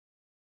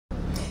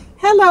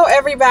Hello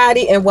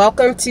everybody and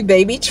welcome to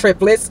Baby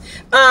Triplets.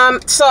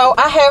 So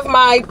I have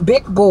my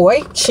big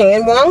boy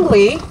Chan Wong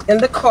Lee in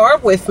the car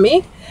with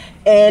me,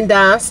 and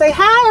say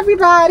hi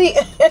everybody.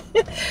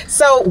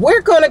 So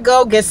we're gonna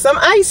go get some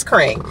ice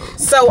cream.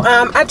 So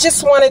I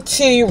just wanted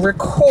to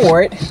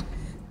record.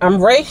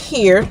 I'm right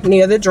here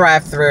near the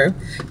drive-thru.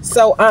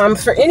 So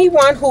for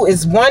anyone who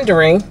is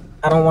wondering,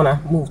 I don't want to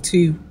move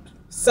too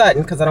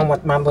sudden because I don't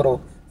want my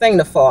little thing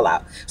to fall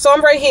out. So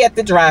I'm right here at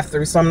the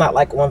drive-thru, so I'm not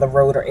like on the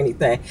road or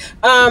anything.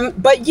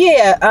 But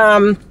yeah,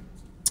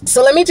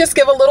 so let me just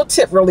give a little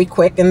tip really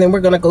quick, and then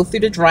we're gonna go through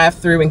the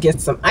drive-thru and get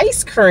some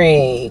ice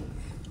cream.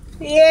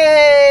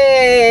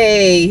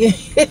 Yay!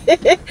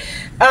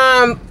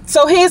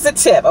 So here's a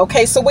tip.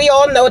 Okay, so we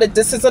all know that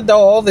this is a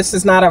doll. This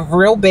is not a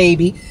real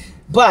baby.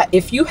 But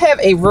if you have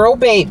a real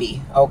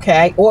baby,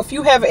 okay, or if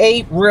you have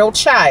a real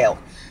child,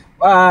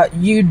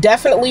 you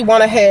definitely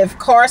want to have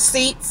car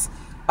seats,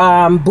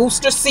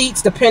 booster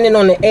seats, depending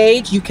on the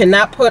age. You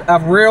cannot put a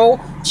real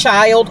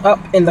child up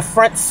in the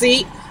front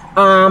seat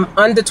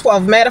under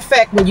 12. Matter of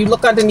fact, when you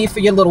look underneath of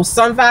your little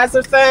sun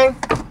visor thing,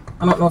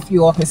 I don't know if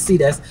you all can see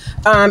this,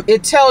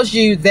 it tells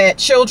you that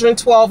children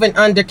 12 and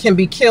under can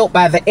be killed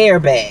by the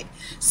airbag.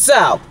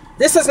 So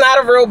this is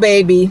not a real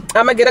baby.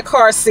 I'm gonna get a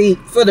car seat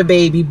for the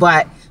baby,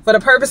 but for the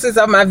purposes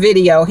of my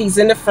video, he's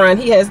in the front.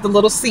 He has the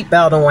little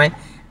seatbelt on,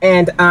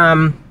 and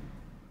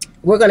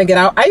we're gonna get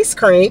our ice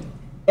cream,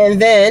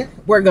 and then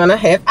we're gonna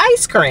have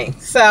ice cream.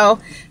 So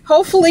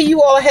hopefully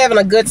you all are having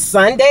a good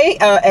Sunday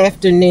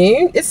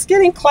afternoon. It's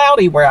getting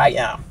cloudy where I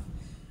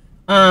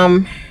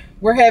am.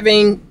 We're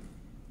having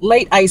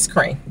late ice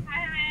cream.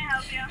 Hi, may I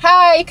help you?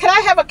 Hi, can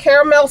I have a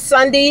caramel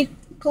sundae,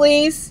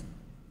 please?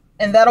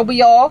 And that'll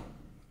be all. All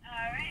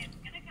right, it's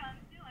gonna come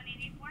to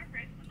 184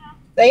 first of all.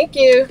 Thank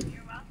you.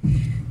 You're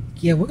welcome.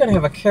 Yeah, we're gonna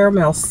have a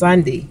caramel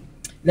sundae.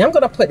 Now I'm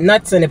gonna put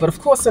nuts in it, but of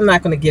course I'm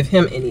not gonna give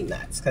him any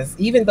nuts, because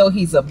even though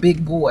he's a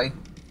big boy,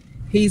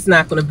 he's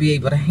not gonna be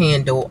able to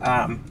handle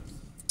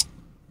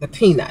the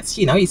peanuts.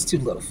 You know, he's too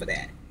little for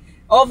that.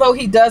 Although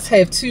he does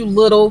have two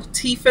little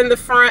teeth in the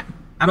front.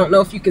 I don't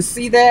know if you can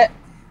see that.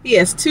 He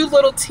has two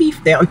little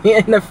teeth down here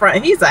in the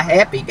front. He's a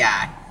happy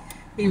guy.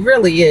 He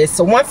really is.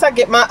 So once I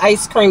get my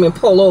ice cream and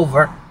pull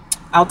over,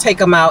 I'll take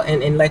him out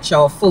and let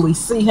y'all fully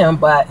see him.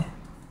 But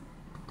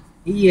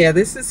yeah,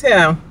 this is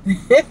him.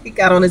 He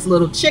got on his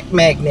little chick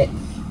magnet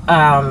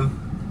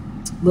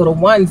little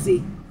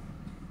onesie.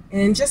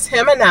 And just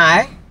him and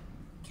I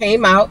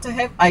came out to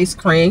have ice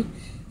cream.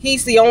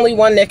 He's the only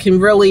one that can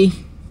really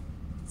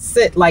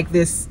sit like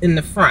this in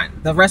the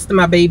front. The rest of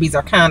my babies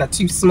are kind of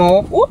too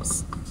small.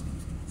 Whoops.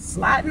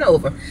 Sliding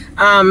over.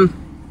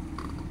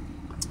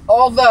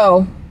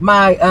 Although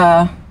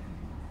my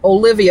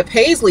Olivia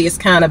Paisley is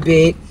kind of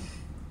big,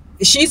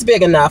 she's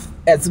big enough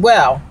as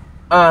well,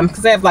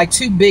 because I have like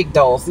two big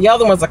dolls. The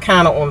other ones are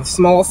kind of on the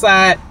small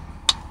side,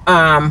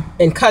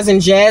 and cousin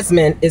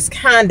Jasmine is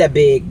kind of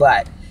big,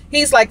 but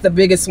he's like the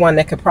biggest one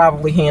that could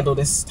probably handle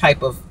this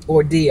type of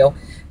ordeal.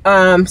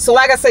 So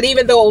like I said,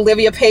 even though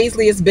Olivia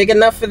Paisley is big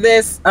enough for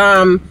this,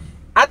 I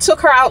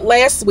took her out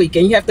last week,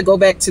 and you have to go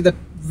back to the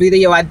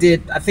video I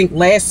did, I think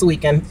last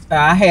weekend.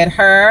 I had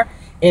her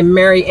and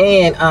Mary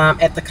Ann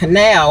at the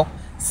canal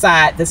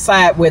side, the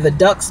side where the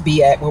ducks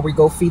be at, where we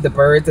go feed the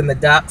birds and the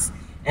ducks.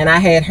 And I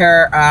had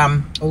her,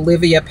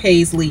 Olivia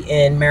Paisley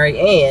and Mary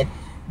Ann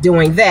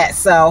doing that.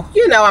 So,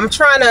 you know, I'm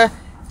trying to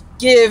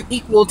give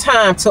equal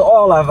time to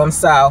all of them.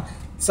 So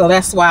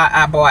that's why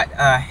I brought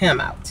him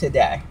out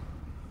today.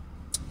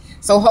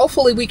 So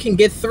hopefully we can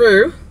get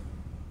through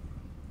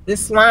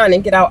this line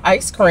and get our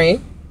ice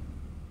cream.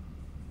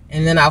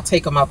 And then I'll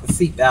take them out the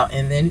seatbelt,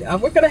 and then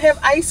we're going to have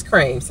ice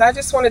cream. So I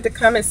just wanted to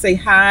come and say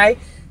hi.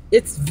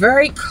 It's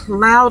very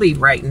cloudy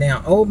right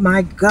now. Oh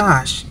my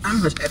gosh.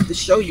 I'm going to have to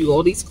show you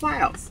all these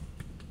clouds.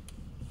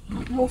 I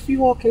don't know if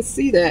you all can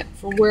see that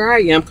from where I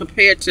am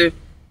compared to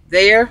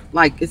there.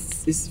 Like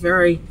it's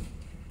very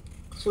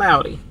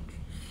cloudy.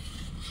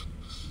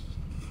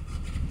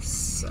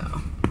 So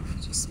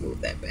just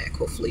move that back.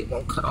 Hopefully it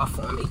won't cut off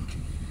on me.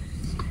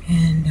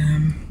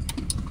 And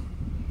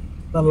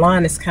the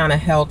line is kind of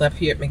held up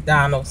here at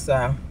McDonald's.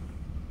 I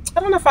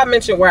don't know if I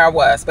mentioned where I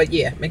was, but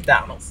yeah,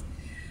 McDonald's.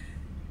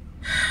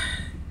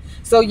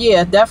 So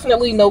yeah,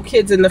 definitely no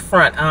kids in the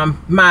front.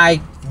 My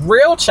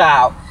real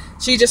child,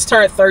 she just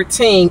turned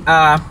 13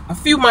 a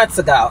few months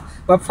ago.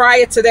 But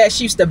prior to that,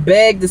 she used to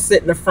beg to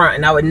sit in the front,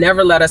 and I would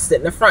never let her sit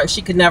in the front.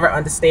 She could never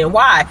understand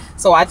why.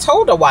 So I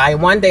told her why,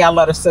 and one day I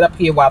let her sit up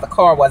here while the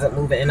car wasn't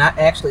moving, and I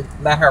actually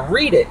let her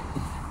read it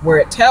where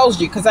it tells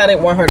you, because I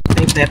didn't want her to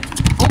think that,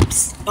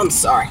 oops, I'm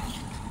sorry.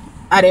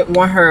 I didn't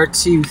want her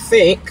to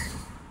think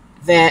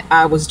that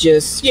I was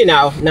just, you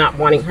know, not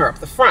wanting her up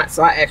the front.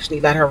 So I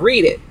actually let her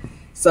read it.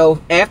 So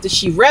after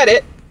she read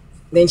it,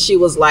 then she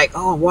was like,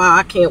 oh, wow,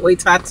 I can't wait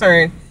till I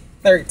turn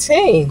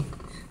 13.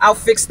 I'll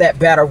fix that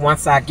better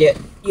once I get,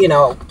 you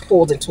know,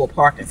 pulled into a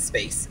parking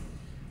space.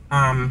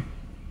 But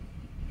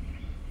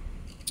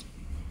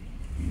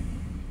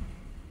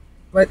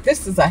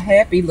this is a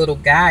happy little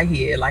guy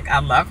here. Like, I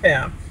love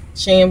him.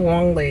 Chan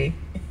Wong Lee.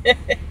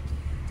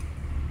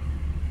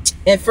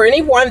 And for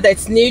anyone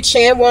that's new,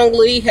 Chan Wong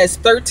Lee has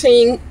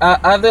 13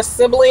 other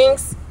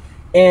siblings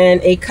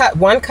and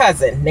one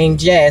cousin named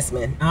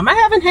Jasmine.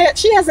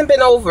 She hasn't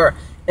been over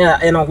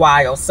in a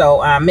while,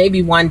 so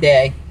maybe one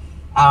day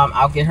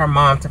I'll get her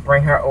mom to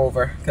bring her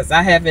over, because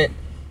I haven't,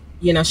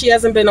 she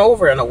hasn't been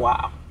over in a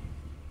while.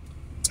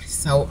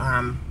 So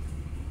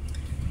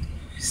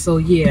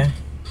yeah.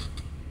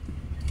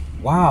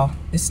 Wow,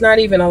 it's not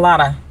even a lot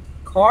of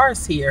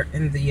cars here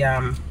in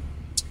the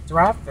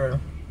drive-thru.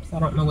 So I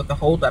don't know what the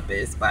holdup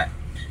is, but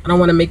I don't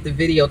want to make the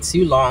video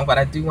too long, but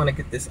I do want to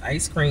get this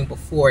ice cream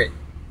before it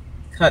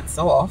cuts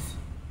off,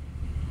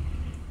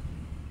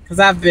 because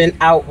I've been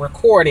out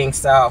recording,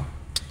 so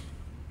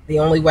the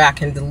only way I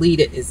can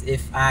delete it is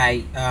if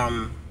I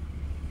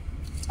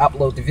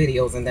upload the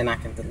videos, and then I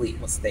can delete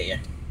what's there.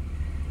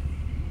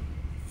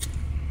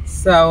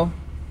 So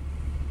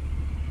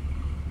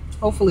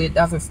hopefully it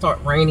doesn't start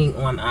raining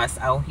on us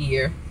out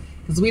here,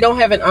 because we don't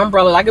have an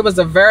umbrella. Like, it was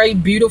a very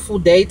beautiful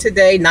day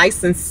today,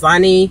 nice and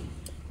sunny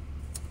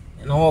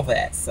and all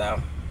that.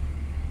 So,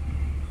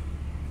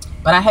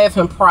 but I have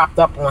him propped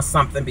up on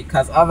something,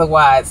 because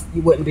otherwise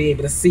you wouldn't be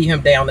able to see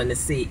him down in the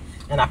seat.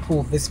 And I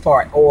pulled this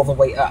part all the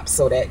way up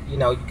so that you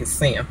can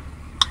see him.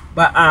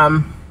 But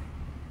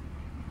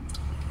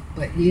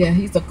yeah,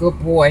 he's a good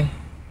boy,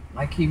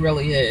 like he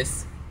really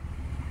is.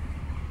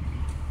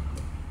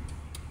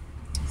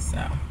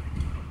 So,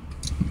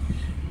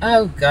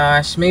 oh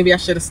gosh, maybe I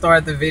should have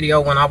started the video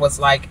when I was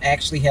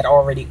actually had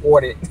already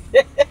ordered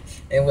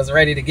and was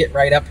ready to get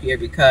right up here,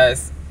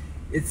 because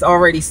it's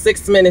already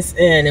 6 minutes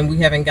in and we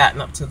haven't gotten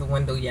up to the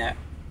window yet.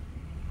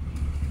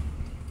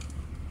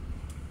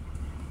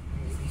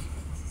 Maybe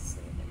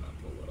set him up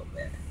a little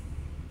bit.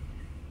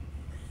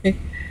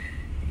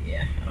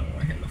 Yeah, I don't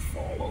want him to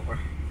fall over.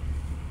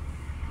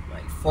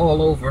 Might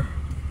fall over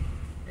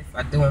if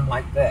I do him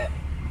like that.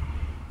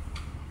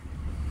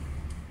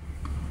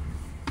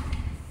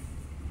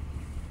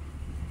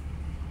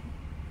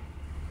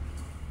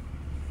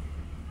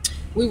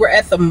 We were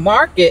at the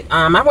market.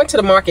 I went to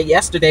the market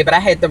yesterday, but I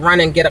had to run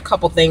and get a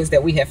couple things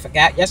that we had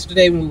forgot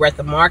yesterday when we were at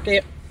the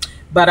market.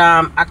 But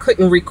I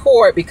couldn't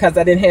record because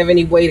I didn't have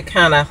any way to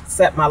kind of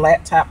set my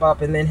laptop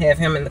up and then have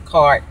him in the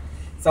cart.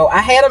 So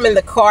I had him in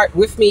the cart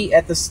with me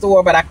at the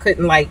store, but I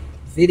couldn't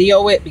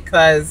video it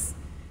because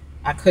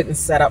I couldn't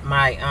set up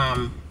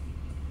my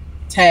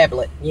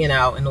tablet,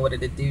 in order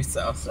to do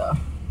so. So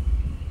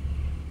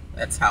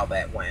that's how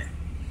that went.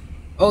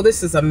 Oh,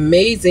 this is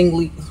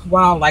amazingly,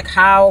 wow,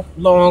 how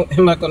long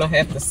am I going to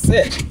have to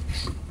sit?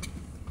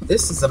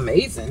 This is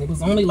amazing. It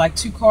was only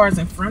 2 cars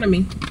in front of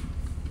me.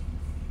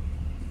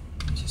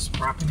 I'm just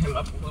propping him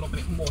up a little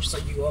bit more so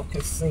you all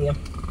can see him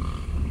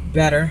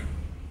better.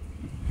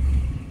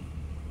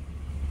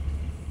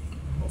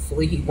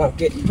 Hopefully he won't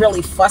get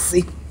really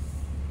fussy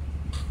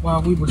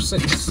while we were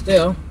sitting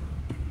still.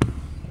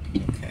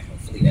 Okay,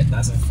 hopefully that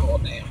doesn't fall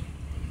down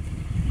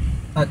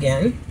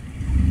again.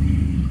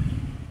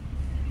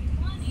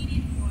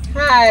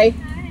 Hi.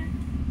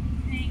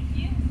 Thank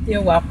you.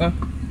 You're welcome.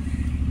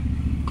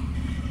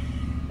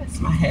 That's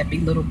my happy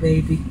little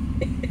baby.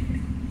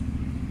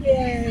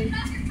 Yay.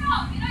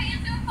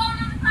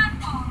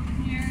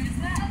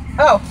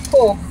 Oh,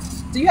 cool.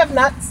 Do you have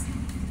nuts?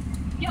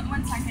 Yep,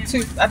 1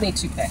 second. I need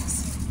 2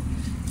 packs.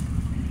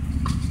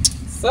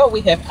 So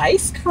we have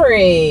ice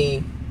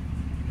cream.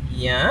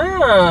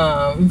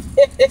 Yum.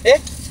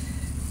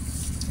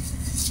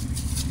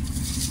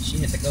 She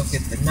had to go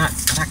get the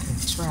nuts, but I can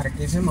try to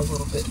give him a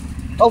little bit.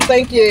 Oh,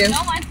 thank you.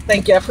 No one.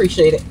 Thank you. I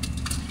appreciate it.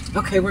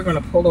 Okay, we're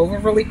going to pull over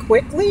really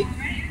quickly.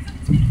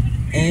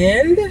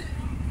 And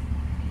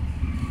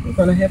we're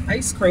going to have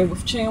ice cream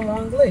with Chan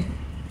Wong Lee.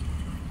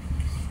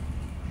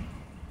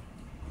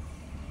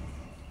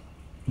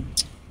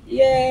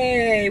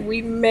 Yay,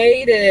 we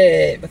made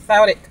it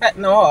without it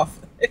cutting off.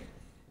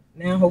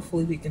 Now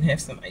hopefully we can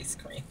have some ice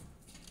cream.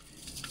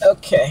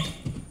 Okay.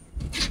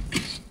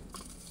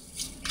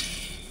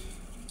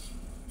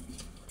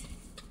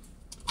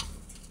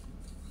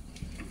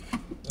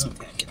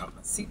 Okay, get on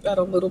my seatbelt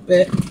a little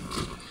bit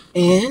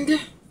and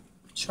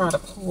try to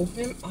pull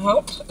him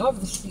out of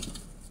the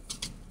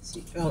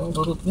seatbelt a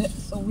little bit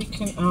so we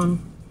can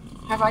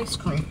have ice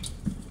cream.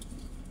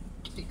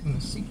 Taking the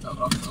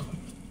seatbelt off of him.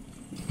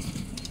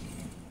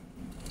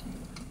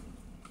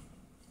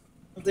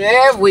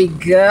 There we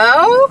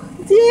go.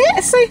 Yeah,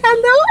 say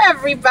hello,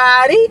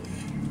 everybody.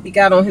 He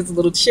got on his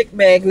little chick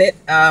magnet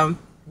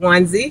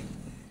onesie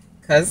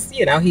because,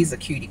 he's a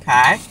cutie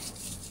pie.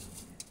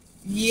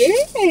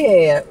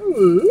 Yeah.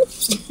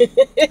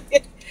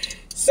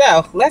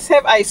 So, let's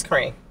have ice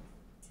cream.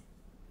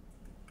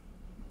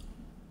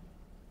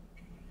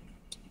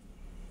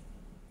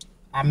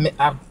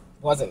 I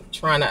wasn't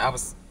trying to,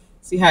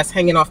 see how it's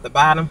hanging off the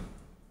bottom?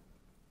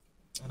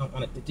 I don't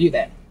want it to do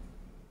that.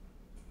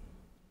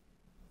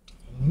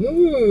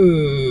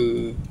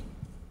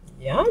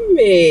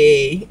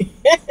 Yummy.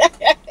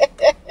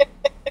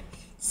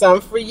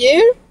 Some for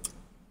you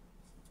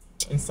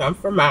and some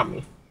for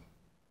mommy.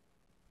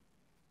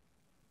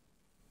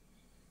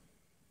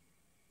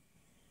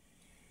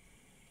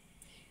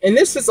 And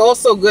this is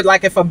also good,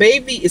 like if a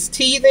baby is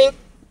teething,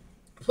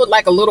 put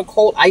like a little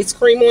cold ice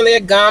cream on their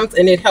gums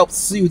and it helps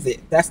soothe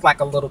it. That's like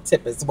a little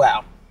tip as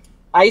well.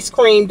 Ice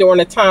cream during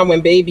the time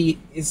when baby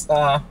is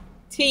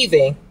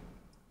teething,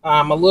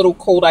 a little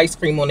cold ice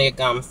cream on their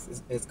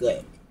gums is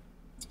good.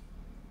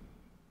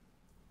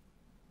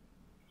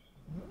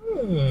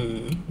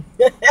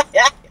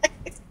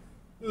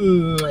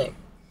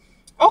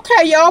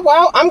 Okay, y'all.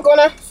 Well, I'm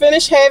gonna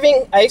finish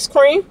having ice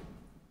cream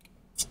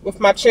with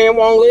my chin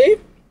won't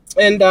leave,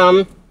 and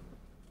I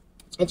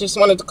just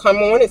wanted to come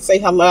on and say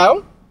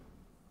hello,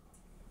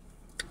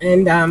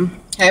 and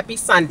happy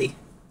Sunday.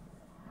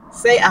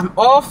 Say I'm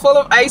all full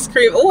of ice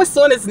cream. Oh, it's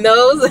on his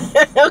nose.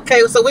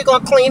 Okay, so we're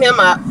gonna clean him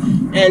up,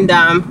 and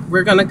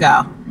we're gonna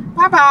go.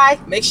 Bye bye.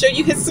 Make sure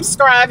you hit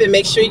subscribe and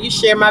make sure you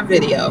share my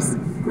videos.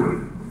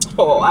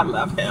 Oh, I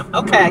love him.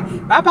 Okay,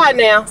 bye bye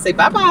now. Say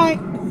bye bye.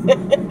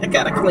 I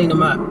gotta clean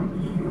him up.